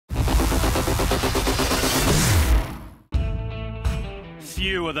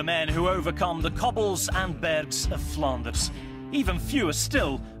Few are the men who overcome the cobbles and bergs of Flanders. Even fewer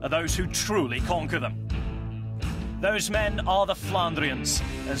still are those who truly conquer them. Those men are the Flandrians.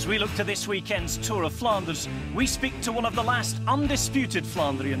 As we look to this weekend's Tour of Flanders, we speak to one of the last undisputed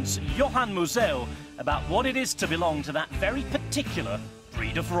Flandrians, Johan Museeuw, about what it is to belong to that very particular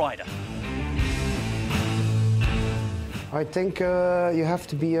breed of rider. I think you have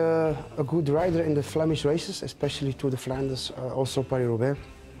to be a good rider in the Flemish races, especially Tour of Flanders, also Paris-Roubaix.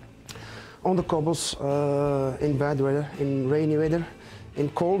 On the cobbles, in bad weather, in rainy weather, in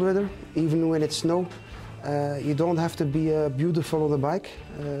cold weather, even when it's snow. You don't have to be beautiful on the bike.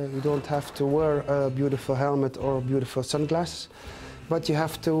 You don't have to wear a beautiful helmet or beautiful sunglasses, but you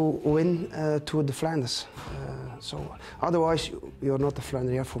have to win Tour de Flanders. So otherwise, you're not a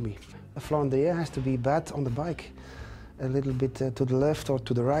Flandrian for me. A Flandrian has to be bad on the bike, a little bit to the left or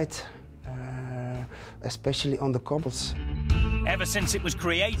to the right, especially on the cobbles. Ever since it was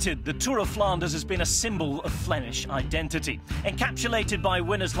created, the Tour of Flanders has been a symbol of Flemish identity, encapsulated by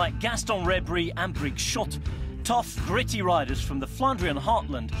winners like Gaston Rebry and Brig Schott. Tough, gritty riders from the Flandrian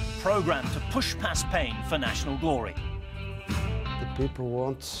heartland, programmed to push past pain for national glory. The people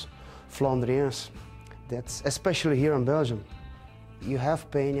want Flandrians. That's especially here in Belgium. You have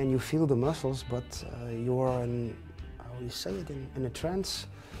pain and you feel the muscles, but you are in, how do you say it, in a trance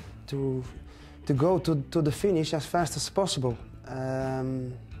to go to the finish as fast as possible. Yeah,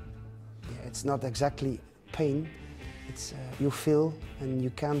 it's not exactly pain, it's you feel and you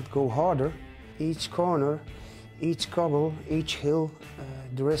can't go harder. Each corner, each cobble, each hill,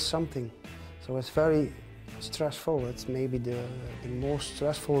 there is something. So it's very stressful. It's maybe the most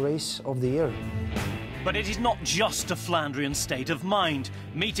stressful race of the year. But it is not just a Flandrian state of mind.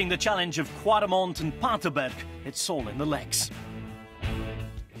 Meeting the challenge of Quaremont and Paterberg, it's all in the legs.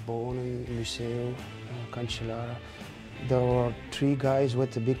 Johan Museeuw, Cancellara. There are three guys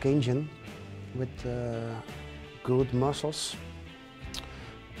with a big engine, with good muscles,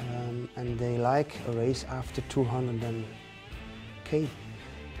 and they like a race after 200 km.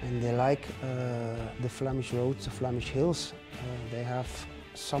 And they like the Flemish roads, the Flemish hills. They have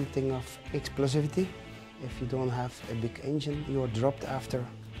something of explosivity. If you don't have a big engine, you are dropped after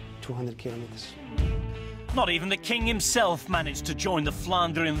 200 kilometers. Not even the king himself managed to join the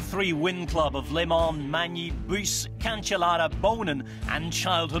Flandrian three-win club of Le Mans, Magny, Buys, Cancellara, Bonen and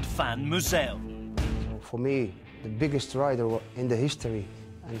childhood fan Museeuw. For me, the biggest rider in the history,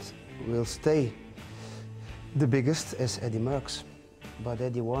 and will stay the biggest, is Eddy Merckx. But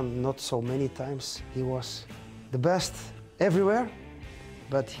Eddy won not so many times. He was the best everywhere,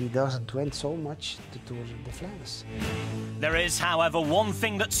 but he doesn't win so much to Tour de Flanders. There is, however, one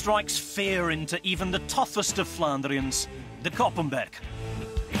thing that strikes fear into even the toughest of Flandrians, the Koppenberg.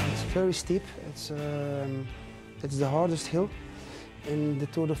 It's very steep. It's the hardest hill in the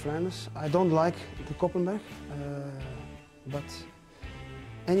Tour de Flanders. I don't like the Koppenberg, but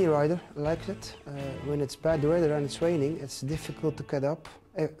any rider likes it. When it's bad weather and it's raining, it's difficult to get up.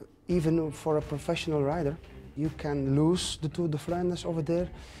 Even for a professional rider, you can lose the Tour de Flanders over there.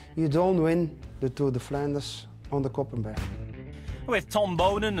 You don't win the Tour de Flanders on the Koppenberg. With Tom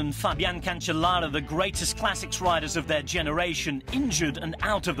Bonen and Fabian Cancellara, the greatest classics riders of their generation, injured and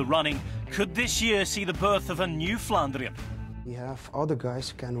out of the running, could this year see the birth of a new Flandrian? We have other guys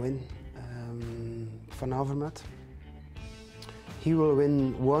who can win. Van Avermaet. He will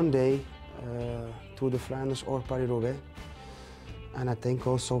win one day Tour de Flanders or Paris-Roubaix. And I think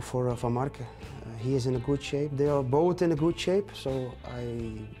also for Van Marke. He is in a good shape. They are both in a good shape, so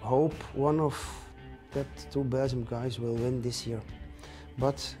I hope one of that two Belgian guys will win this year.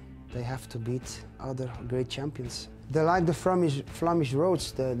 But they have to beat other great champions. They like the Flemish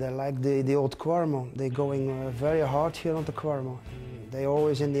roads. They like the old Quaremont. They're going very hard here on the Quaremont. They're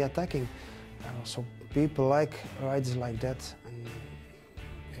always in the attacking. So people like riders like that. And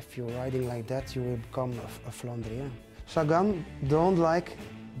if you're riding like that, you will become a Flandrian. Sagan don't like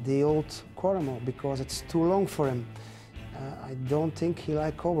the old Quaremont because it's too long for him. I don't think he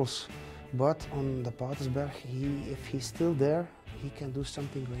likes cobbles, but on the Paterberg, if he's still there, he can do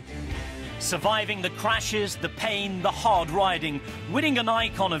something great. Surviving the crashes, the pain, the hard riding, winning an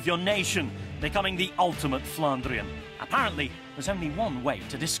icon of your nation, becoming the ultimate Flandrian. Apparently, there's only one way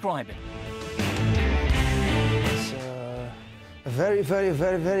to describe it. It's a very, very,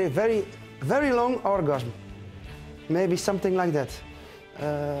 very, very, very, very long orgasm. Maybe something like that.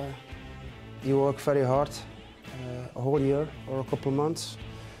 You work very hard a whole year or a couple months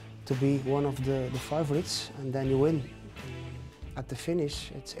to be one of the favorites, and then you win. At the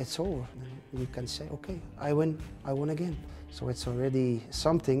finish, it's over. You can say, okay, I won again. So it's already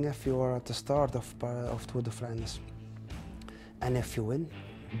something if you are at the start of Tour de Flanders. And if you win,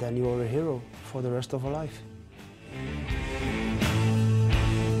 then you are a hero for the rest of your life.